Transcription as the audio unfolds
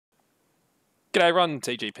G'day everyone,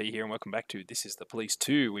 TGP here and welcome back to This is the Police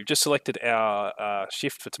 2. We've just selected our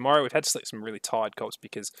shift for tomorrow. We've had to select some really tired cops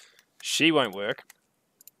because she won't work,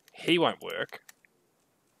 he won't work,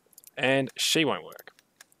 and she won't work.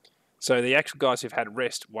 So the actual guys who've had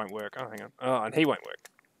rest won't work. Oh, hang on. Oh, and he won't work.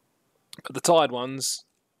 But the tired ones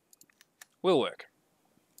will work.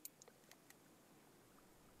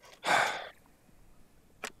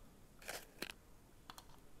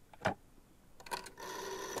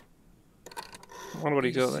 I wonder what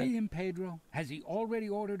he got there. See him, Pedro? Has he already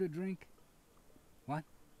ordered a drink? What?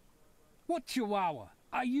 What chihuahua?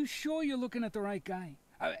 Are you sure you're looking at the right guy?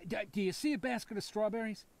 Do you see a basket of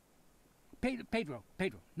strawberries? Pedro,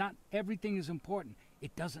 not everything is important.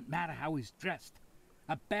 It doesn't matter how he's dressed.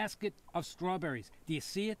 A basket of strawberries. Do you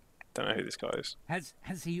see it? Don't know who this guy is.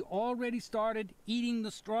 Has he already started eating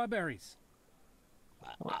the strawberries?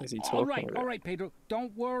 What is he talking about? All right, Pedro.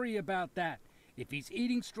 Don't worry about that. If he's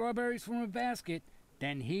eating strawberries from a basket,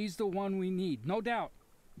 then he's the one we need, no doubt.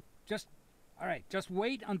 Just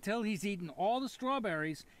wait until he's eaten all the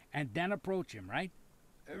strawberries and then approach him, right?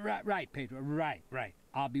 Right, Pedro, right.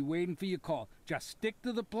 I'll be waiting for your call. Just stick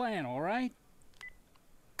to the plan, all right?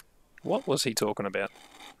 What was he talking about?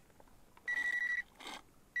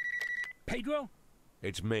 Pedro?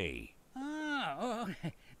 It's me. Oh,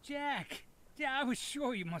 Jack. Yeah, I was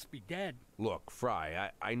sure you must be dead. Look,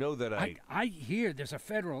 Fry, I know that I hear there's a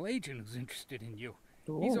federal agent who's interested in you.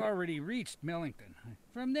 Ooh. He's already reached Millington.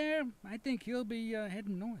 From there, I think he'll be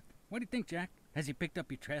heading north. What do you think, Jack? Has he picked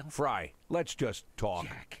up your trail? Fry, let's just talk.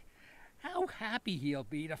 Jack, how happy he'll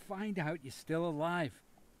be to find out you're still alive.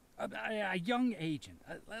 A young agent,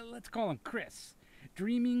 let's call him Chris,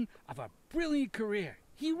 dreaming of a brilliant career.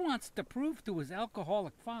 He wants to prove to his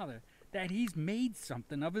alcoholic father that he's made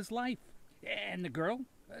something of his life. And the girl,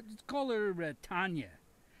 let's call her Tanya.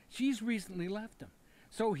 She's recently left him.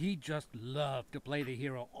 So he'd just love to play the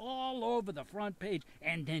hero all over the front page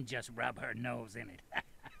and then just rub her nose in it.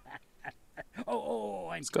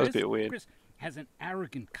 And This guy's a bit weird. Chris has an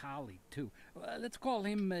arrogant colleague, too. Let's call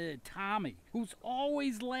him Tommy, who's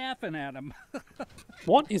always laughing at him.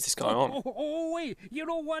 What is this guy on? Wait. You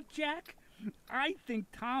know what, Jack? I think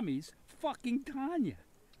Tommy's fucking Tanya.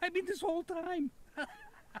 I mean, this whole time.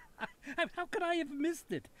 How could I have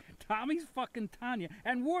missed it? Tommy's fucking Tanya.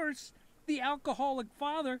 And worse, the alcoholic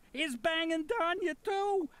father is banging Tanya,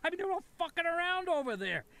 too. I mean, they're all fucking around over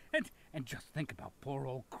there. And just think about poor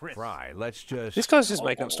old Chris. Fry, let's just... This guy's just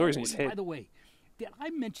making up stories in his By head. the way, did I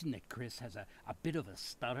mention that Chris has a bit of a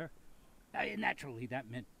stutter? Naturally,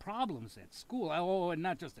 that meant problems at school. Oh, and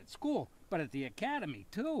not just at school, but at the academy,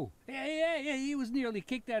 too. Yeah, he was nearly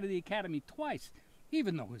kicked out of the academy twice,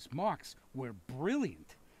 even though his marks were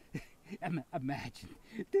brilliant. Imagine,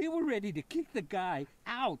 they were ready to kick the guy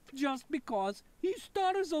out just because he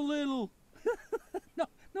stutters a little. No,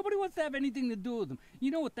 nobody wants to have anything to do with him.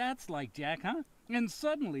 You know what that's like, Jack, huh? And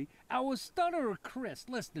suddenly, our stutterer Chris,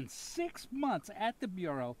 less than 6 months at the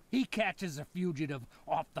Bureau, he catches a fugitive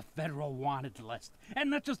off the federal wanted list. And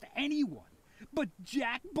not just anyone, but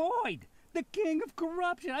Jack Boyd, the king of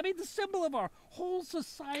corruption. I mean, the symbol of our whole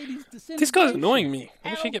society's disintegration. This guy's annoying me. I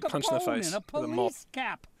wish he'd get Al punched in the Capone face in a with a mop. police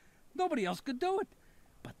cap. Nobody else could do it.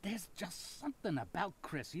 But there's just something about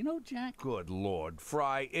Chris, you know, Jack? Good Lord,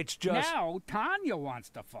 Fry, it's just... Now, Tanya wants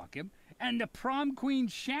to fuck him, and the prom queen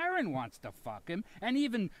Sharon wants to fuck him, and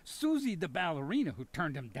even Susie the ballerina, who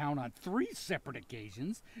turned him down on 3 separate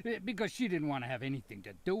occasions because she didn't want to have anything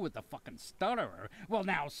to do with the fucking stutterer. Well,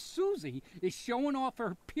 now Susie is showing off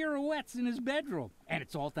her pirouettes in his bedroom. And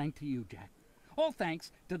it's all thanks to you, Jack. All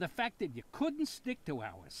thanks to the fact that you couldn't stick to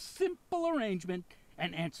our simple arrangement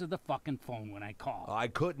and answer the fucking phone when I called. I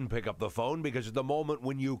couldn't pick up the phone because at the moment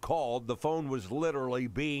when you called, the phone was literally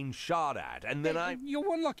being shot at. And then You're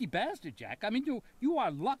one lucky bastard, Jack. I mean, you are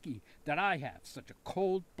lucky that I have such a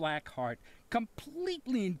cold, black heart,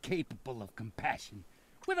 completely incapable of compassion.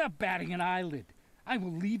 Without batting an eyelid, I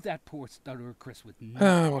will leave that poor stutterer Chris with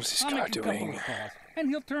nothing. What is this I'll guy make a couple doing? of calls, and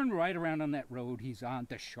he'll turn right around on that road he's on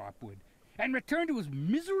to Sharpwood and return to his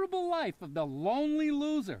miserable life of the lonely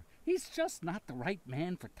loser. He's just not the right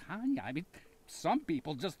man for Tanya. I mean, some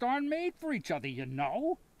people just aren't made for each other, you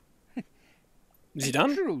know. Is he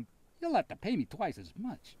done? True, you'll have to pay me twice as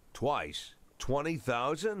much. Twice?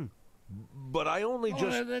 20,000? But I only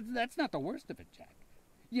just... That's not the worst of it, Jack.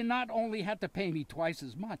 You not only have to pay me twice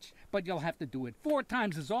as much, but you'll have to do it 4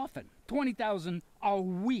 times as often. 20,000 a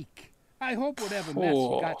week. I hope whatever mess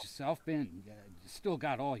you got yourself in, you still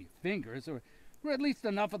got all your fingers, or at least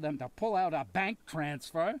enough of them to pull out a bank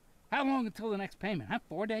transfer. How long until the next payment, huh?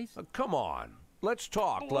 4 days? Come on. Let's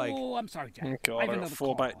talk, like... Oh, I'm sorry, Jack. Oh, God, I have I got another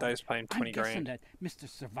 4 call. days paying 20 I'm guessing grand. that Mr.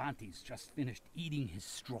 Cervantes just finished eating his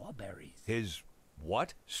strawberries. His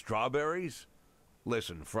what? Strawberries?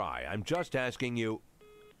 Listen, Fry, I'm just asking you...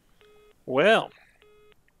 Well,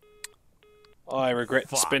 I regret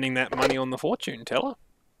Fuck. spending that money on the fortune teller.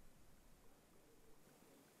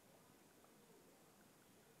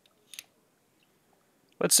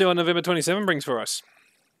 Let's see what November 27 brings for us.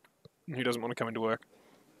 Who doesn't want to come into work?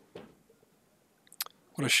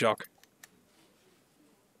 What a shock.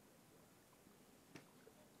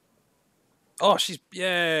 Oh, she's...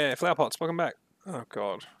 Yeah, flower pots, welcome back. Oh,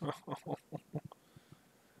 God.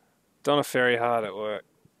 Donna very hard at work.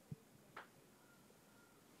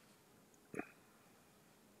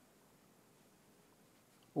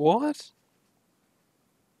 What?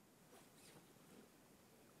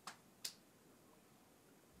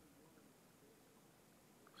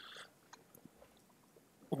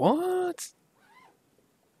 What?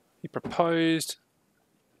 He proposed.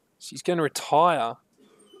 She's going to retire.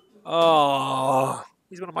 Oh,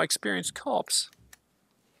 he's one of my experienced cops.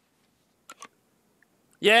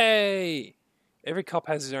 Yay! Every cop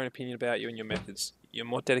has his own opinion about you and your methods. Your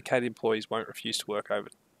more dedicated employees won't refuse to work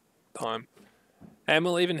overtime. And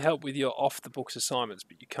will even help with your off-the-books assignments,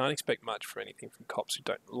 but you can't expect much for anything from cops who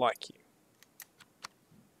don't like you.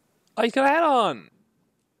 Oh, he's got a hat on!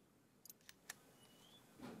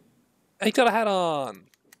 He's got a hat on!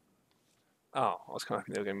 Oh, I was kind of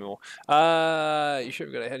hoping there were going to be more. You should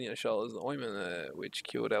have got a head on your shoulders, the ointment which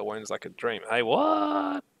cured our wounds like a dream. Hey,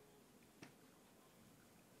 what?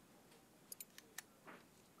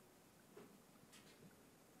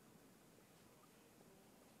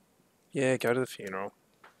 Yeah, go to the funeral.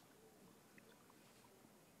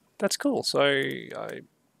 That's cool. So, I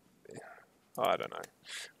don't know.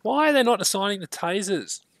 Why are they not assigning the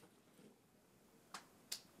tasers?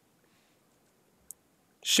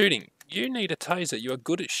 Shooting. You need a taser. You are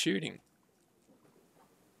good at shooting.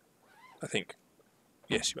 I think.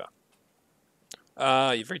 Yes, you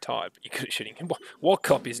are. You're very tired, but you're good at shooting. What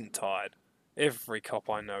cop isn't tired? Every cop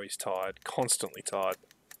I know is tired. Constantly tired.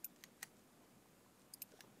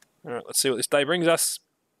 Alright, let's see what this day brings us.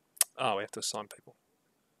 Oh, we have to assign people.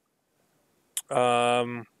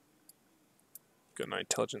 Got no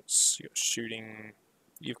intelligence. You got shooting.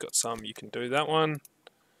 You've got some. You can do that one.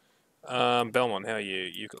 Belmont, how are you?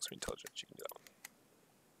 You've got some intelligence. You can do that one.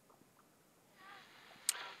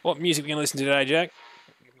 What music are we going to listen to today, Jack?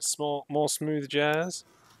 More smooth jazz.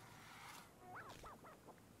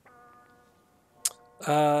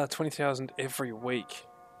 20,000 every week.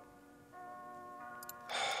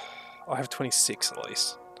 I have 26 at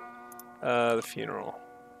least. The funeral.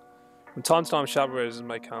 From time to time, sharp residents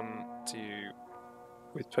may come to you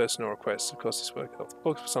with personal requests. Of course, this work off the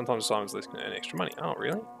books, but sometimes assignments list can earn extra money. Oh,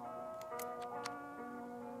 really?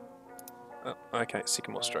 Oh, okay,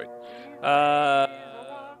 Sycamore Street.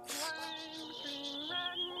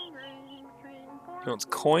 He wants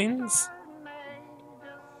coins?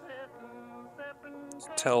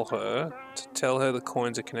 Tell her the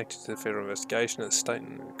coins are connected to the federal investigation at the state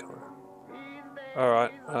and...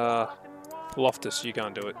 Alright, Loftus, you go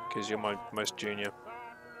and do it, because you're my most junior.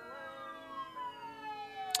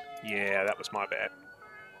 Yeah, that was my bad.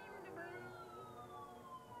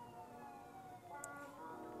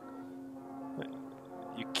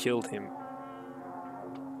 You killed him.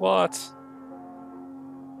 What?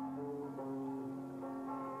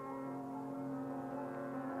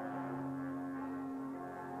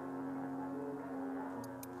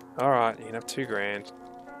 Alright, you can have 2 grand.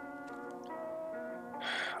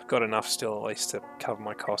 I've got enough still at least to cover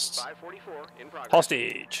my costs.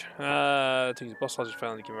 Hostage! I think his boss hostage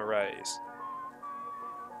failing to give him a raise.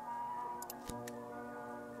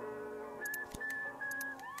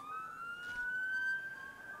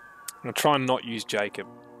 I'm going to try and not use Jacob.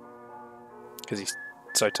 Because he's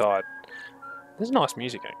so tired. There's nice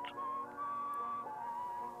music, actually.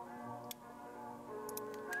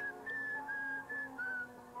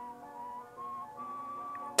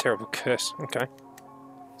 Terrible curse. Okay.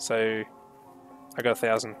 So, I got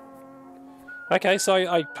 1,000. Okay, so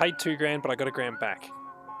I paid 2 grand, but I got a grand back.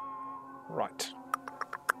 Right.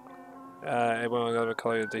 Everyone got a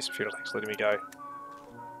color of decent fuel. Thanks for letting me go.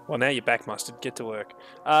 Well, now you're back, mustard. Get to work.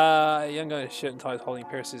 Young guy in a shirt and ties holding a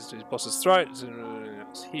pair of scissors to his boss's throat.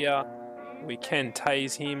 It's here. We can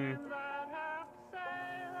tase him.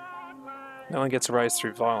 No one gets a raise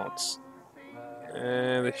through violence.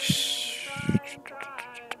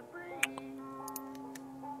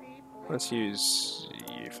 Let's use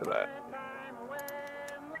you for that.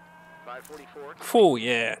 Full,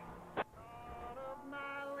 yeah.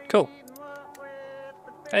 Cool.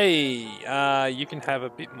 Hey, you can have a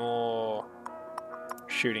bit more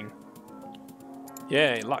shooting.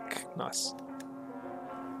 Yeah, luck. Nice.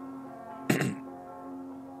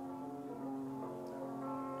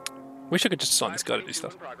 Wish I could just assign this guy to do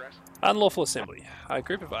stuff. Unlawful assembly. A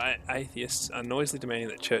group of atheists are noisily demanding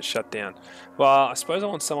that church shut down. Well, I suppose I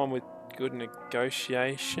want someone with good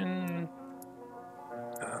negotiation.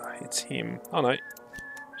 It's him. Oh no,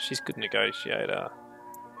 she's good negotiator.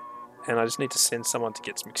 And I just need to send someone to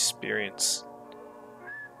get some experience.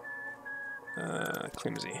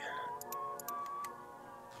 Climsy.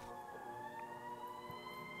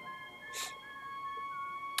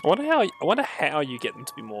 I wonder how you get them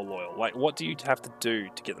to be more loyal. Like, what do you have to do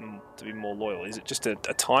to get them to be more loyal? Is it just a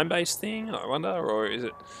time-based thing, I wonder, or is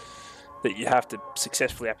it that you have to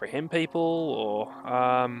successfully apprehend people, or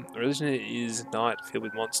religion is night filled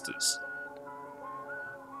with monsters.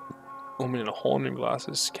 Woman in a horn rimmed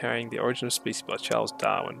glasses carrying The Origin of Species by Charles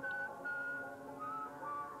Darwin.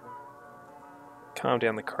 Calm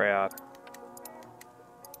down the crowd.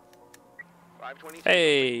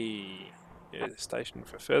 Hey! Yeah, the station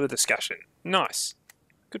for further discussion. Nice.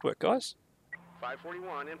 Good work, guys.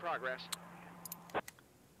 541 in progress.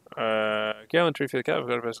 Girl for the car,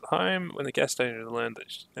 got a person at home. When the gas station learned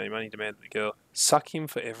that no money demanded the girl suck him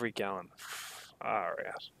for every gallon. Far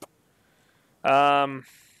out.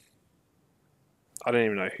 I don't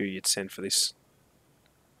even know who you'd send for this.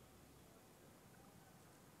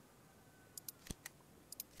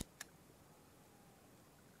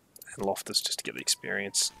 And Loftus just to get the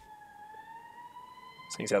experience.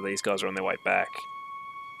 Seeing how these guys are on their way back.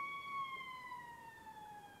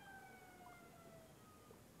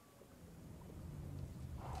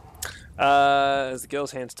 As the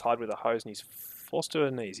girl's hands tied with a hose and he's forced to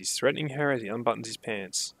her knees, he's threatening her as he unbuttons his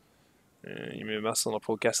pants. You move a muscle and I'll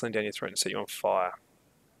pour gasoline down your throat and set you on fire.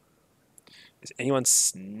 Is anyone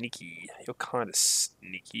sneaky? You're kind of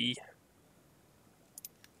sneaky.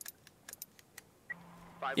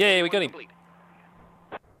 Yeah, we got him.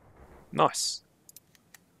 Nice.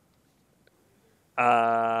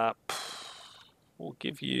 We'll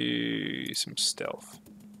give you some stealth.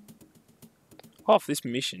 Oh, for this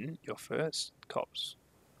mission, your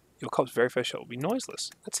cop's very first shot will be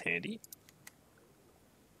noiseless. That's handy.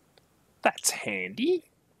 That's handy.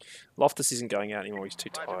 Loftus isn't going out anymore, he's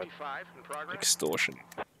too tired. Extortion.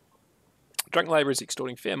 Drunk labour is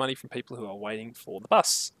extorting fair money from people who are waiting for the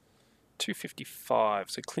bus.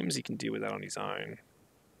 255, so Climsy can deal with that on his own.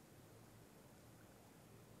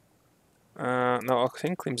 No, I'll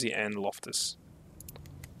send Climsy and Loftus.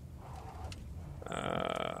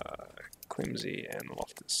 Climsy and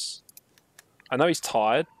Loftus. I know he's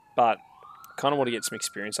tired, but I kind of want to get some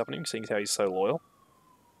experience up on him, seeing as how he's so loyal.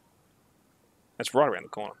 That's right around the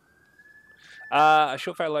corner. A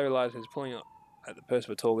short fat low light is pulling up at the purse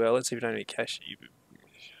of a tall girl. Let's see if you don't need cash. You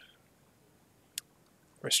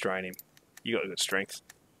restrain him. You got good strength.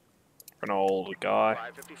 For an older guy.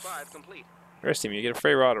 555 complete. Arrest him. You get a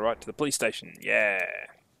free rider right to the police station. Yeah.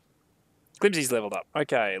 Climsy's leveled up.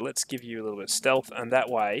 Okay, let's give you a little bit of stealth, and that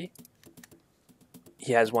way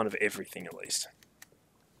he has one of everything at least.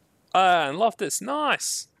 And Loftus,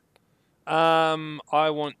 nice. I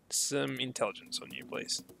want some intelligence on you,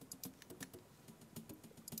 please.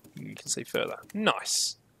 You can see further.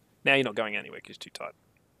 Nice. Now you're not going anywhere because you're too tired.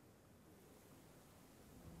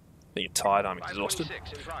 You're tired, I'm exhausted.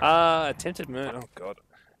 Attempted murder. Oh, God.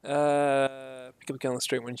 Pick up a girl on the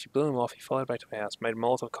street. When she blew him off, he followed back to her house, made a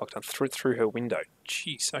Molotov cocktail, threw it through her window.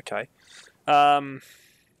 Jeez, okay.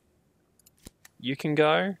 You can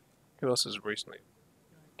go. Who else has recently?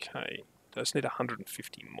 Okay. I just need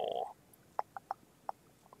 150 more.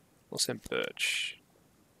 We'll send Birch.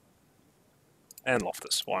 And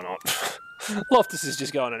Loftus, why not? Loftus is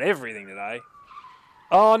just going on everything today.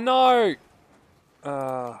 Oh no!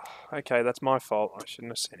 Okay, that's my fault. I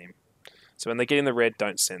shouldn't have sent him. So when they get in the red,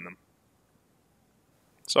 don't send them.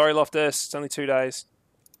 Sorry, Loftus. It's only 2 days.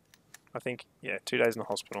 I think. Yeah, 2 days in the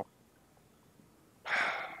hospital.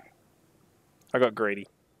 I got greedy.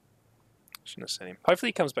 Shouldn't have sent him. Hopefully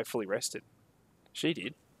he comes back fully rested. She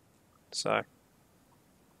did. So.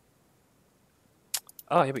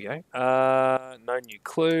 Oh, here we go. No new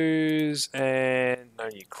clues and no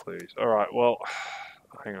new clues. Alright, well,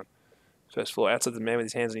 hang on. First floor, outside the man with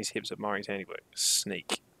his hands on his hips admiring his handiwork.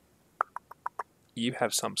 Sneak. You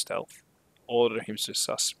have some stealth. Order him to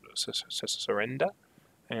surrender.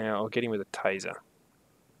 And I'll get him with a taser.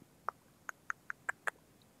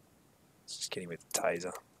 Let's just get him with a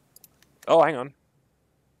taser. Oh, hang on.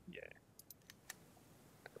 Yeah.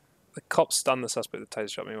 The cops stun the suspect with the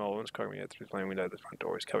taser shot. Meanwhile, a woman's crying out through the plane window. The front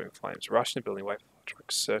door is covered in flames. Rush in the building, wait for the truck,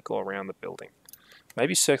 circle around the building.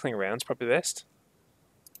 Maybe circling around's probably best.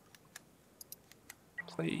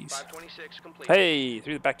 Please. 526 complete. Hey,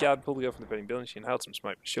 through the backyard, pulled the girl from the burning building. She inhaled some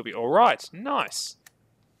smoke, but she'll be all right. Nice.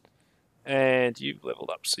 And you've leveled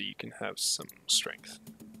up, so you can have some strength.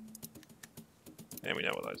 And we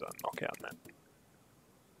know what those are. Knockout and that.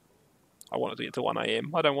 I wanted to get to 1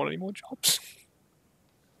 AM. I don't want any more jobs.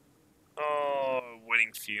 Oh,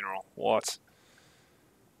 wedding funeral. What?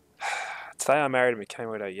 Today I married and became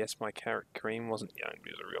a widow. Yes, my character Kareem wasn't young.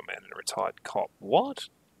 He was a real man and a retired cop. What?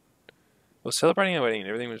 We were celebrating our wedding and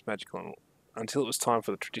everything was magical until it was time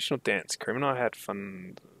for the traditional dance. Kareem and I had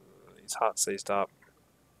fun. His heart seized up.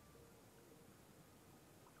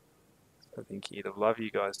 I think he'd have loved you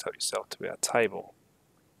guys to help yourself to our table.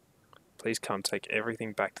 Please come take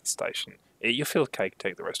everything back to the station. Eat your fill of cake,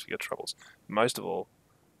 take the rest of your troubles. Most of all,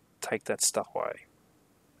 take that stuff away.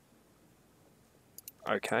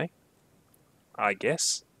 Okay. I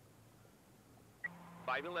guess.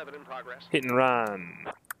 511 in progress. Hit and run.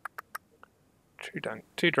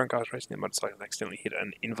 Two drunk guys racing their motorcycles accidentally hit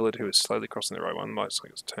an invalid who was slowly crossing the road. One of the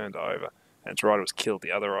motorcycles turned over and its rider was killed.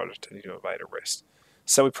 The other rider was turned to evade arrest.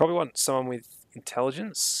 So we probably want someone with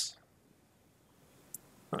intelligence.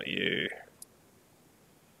 Not you.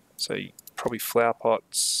 So probably Flower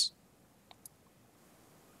Pots.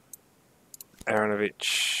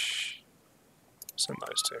 Aronovich. Send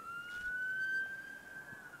those two.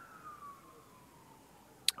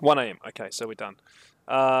 1 AM. Okay, so we're done.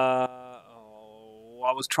 I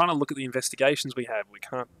was trying to look at the investigations we have.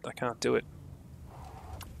 I can't do it.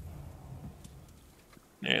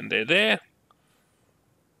 And they're there.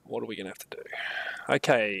 What are we going to have to do?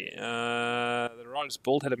 Okay, the rider's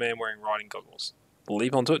bald-headed man wearing riding goggles.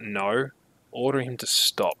 Leap onto it? No. Order him to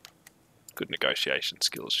stop. Good negotiation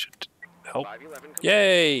skills should help. 511 complete.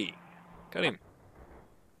 Yay! Got him.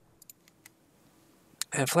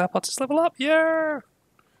 And Flower Pots is level up. Yeah!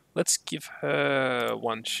 Let's give her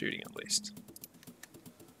 1 shooting at least.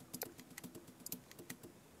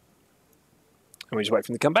 And we just wait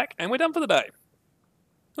for him to come back, and we're done for the day.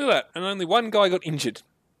 Look at that, and only 1 guy got injured.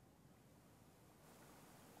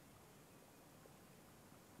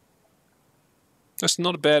 That's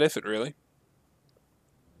not a bad effort, really.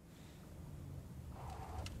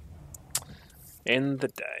 End the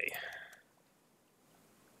day.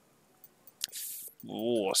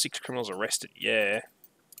 Oh, 6 criminals arrested, yeah.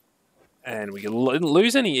 And we didn't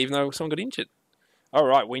lose any, even though someone got injured.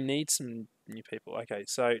 Alright, we need some new people. Okay,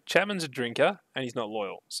 so Chapman's a drinker, and he's not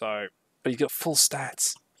loyal. So, but he's got full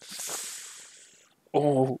stats.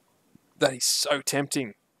 Oh, that is so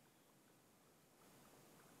tempting.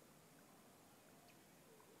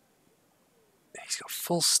 He's got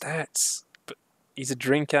full stats, but he's a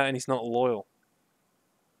drinker and he's not loyal.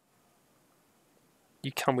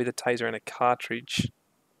 You come with a taser and a cartridge.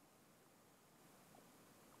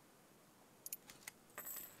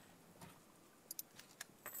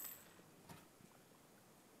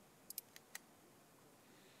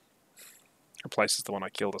 Replaces the one I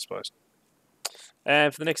killed, I suppose.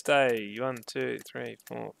 And for the next day, 1, 2, 3,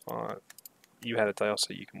 4, 5. You had a day off,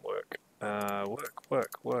 so you can work.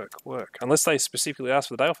 Work. Unless they specifically ask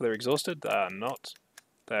for the day off or they're exhausted, they are not.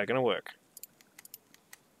 They are going to work.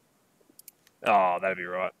 Oh, that'd be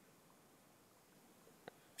right.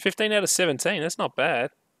 15 out of 17, that's not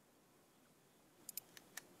bad.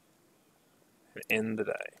 End the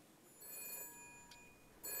day.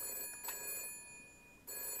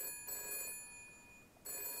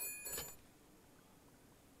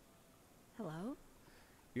 Hello?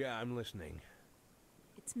 Yeah, I'm listening.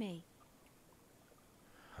 It's me.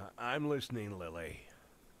 I'm listening, Lily.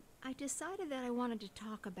 I decided that I wanted to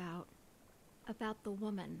talk about the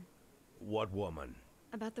woman. What woman?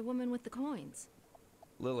 About the woman with the coins.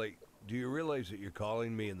 Lily, do you realize that you're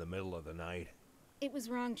calling me in the middle of the night? It was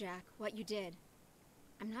wrong, Jack, what you did.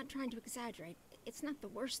 I'm not trying to exaggerate. It's not the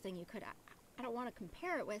worst thing you could... I don't want to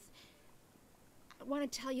compare it with... I want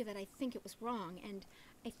to tell you that I think it was wrong, and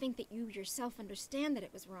I think that you yourself understand that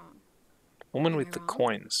it was wrong. Woman Am with I the wrong?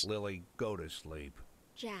 coins. Lily, go to sleep.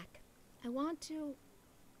 Jack, I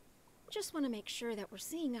just want to make sure that we're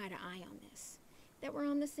seeing eye to eye on this. That we're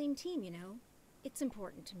on the same team, you know? It's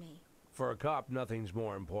important to me. For a cop, nothing's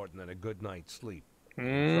more important than a good night's sleep. Trust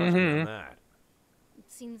me on that.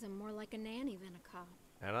 It seems I'm more like a nanny than a cop.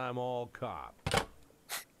 And I'm all cop.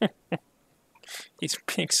 He's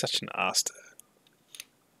being such an ass to her.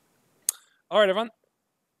 Alright, everyone.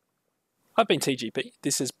 I've been TGP.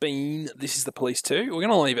 This is the Police 2. We're going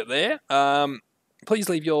to leave it there. Please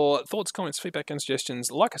leave your thoughts, comments, feedback, and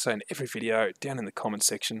suggestions, like I say in every video, down in the comments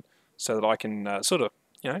section, so that I can sort of,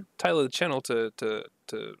 tailor the channel to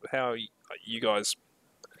how you guys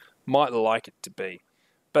might like it to be.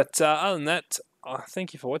 But other than that,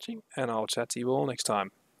 thank you for watching, and I'll chat to you all next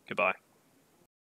time. Goodbye.